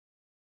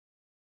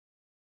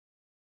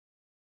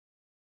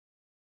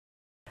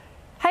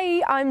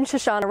Hey, I'm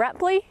Shoshana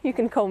Rapley, you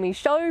can call me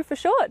Sho for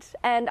short,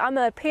 and I'm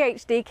a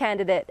PhD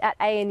candidate at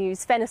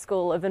ANU's Fenner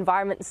School of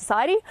Environment and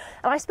Society,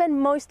 and I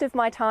spend most of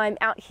my time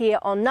out here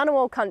on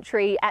Ngunnawal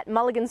country at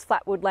Mulligan's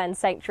Flat Woodland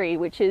Sanctuary,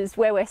 which is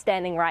where we're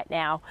standing right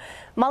now.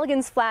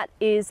 Mulligan's Flat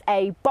is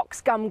a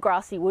box gum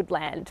grassy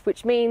woodland,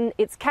 which means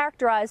it's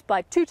characterised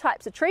by two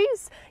types of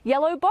trees,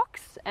 yellow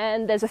box,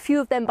 and there's a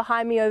few of them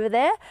behind me over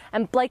there,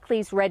 and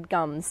Blakely's red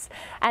gums.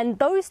 And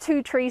those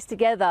two trees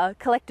together,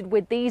 collected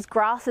with these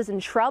grasses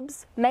and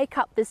shrubs, make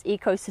up this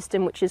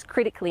ecosystem which is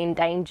critically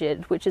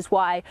endangered, which is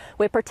why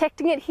we're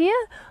protecting it here,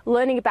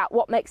 learning about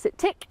what makes it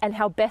tick and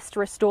how best to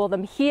restore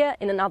them here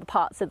and in other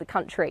parts of the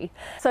country.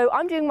 So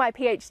I'm doing my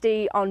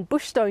PhD on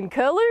bush stone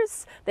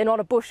curlews. They're not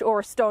a bush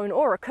or a stone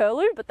or a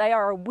curlew, but they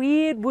are a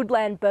weird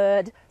woodland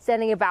bird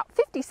standing about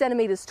 50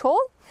 centimetres tall,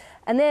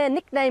 and their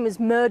nickname is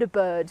murder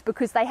bird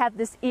because they have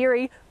this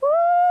eerie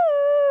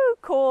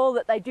call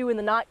that they do in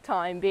the night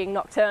time, being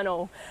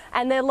nocturnal,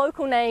 and their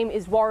local name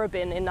is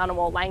Warrabin in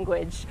Ngunnawal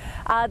language.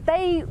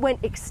 They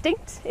went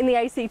extinct in the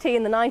ACT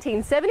in the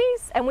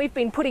 1970s, and we've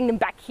been putting them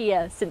back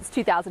here since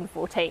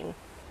 2014.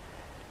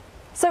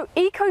 So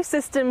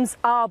ecosystems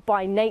are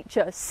by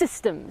nature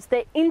systems.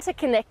 They're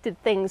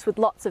interconnected things with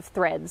lots of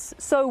threads.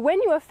 So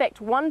when you affect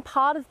one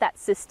part of that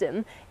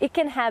system, it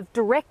can have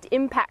direct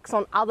impacts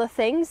on other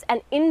things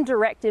and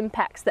indirect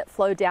impacts that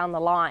flow down the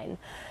line.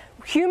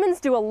 Humans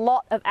do a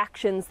lot of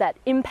actions that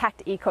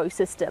impact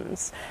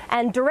ecosystems,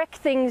 and direct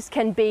things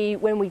can be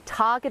when we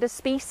target a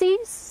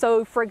species.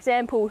 So for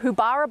example,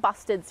 hoobara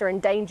bustards are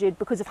endangered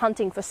because of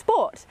hunting for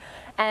sport,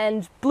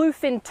 and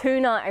bluefin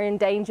tuna are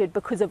endangered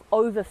because of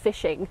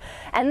overfishing.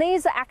 And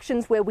these are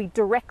actions where we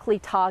directly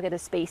target a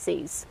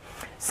species.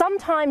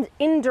 Sometimes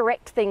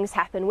indirect things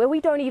happen where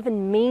we don't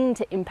even mean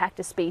to impact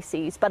a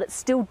species, but it's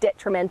still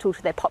detrimental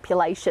to their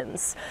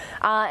populations.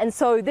 And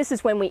so this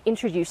is when we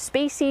introduce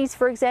species,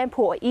 for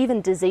example, or even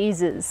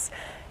diseases.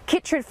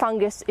 Chytrid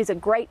fungus is a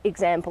great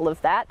example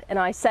of that, and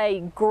I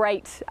say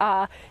great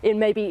in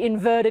maybe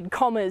inverted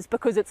commas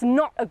because it's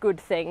not a good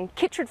thing.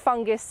 Chytrid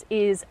fungus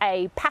is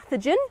a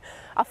pathogen,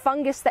 a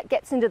fungus that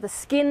gets into the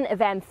skin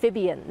of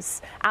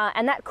amphibians,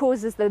 and that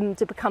causes them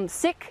to become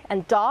sick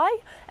and die,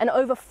 and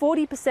over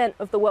 40%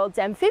 of the world's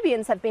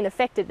amphibians have been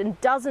affected, and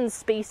dozens of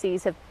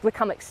species have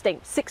become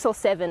extinct, 6 or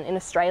 7 in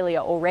Australia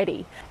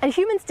already. And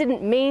humans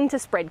didn't mean to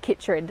spread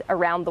chytrid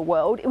around the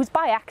world, it was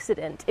by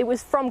accident. It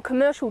was from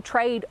commercial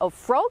trade of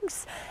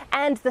frogs,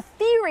 and the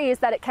theory is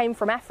that it came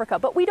from Africa,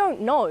 but we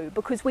don't know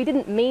because we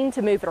didn't mean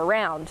to move it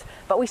around.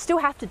 But we still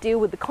have to deal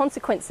with the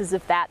consequences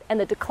of that and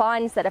the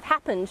declines that have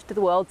happened to the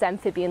world's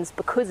amphibians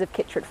because of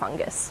chytrid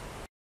fungus.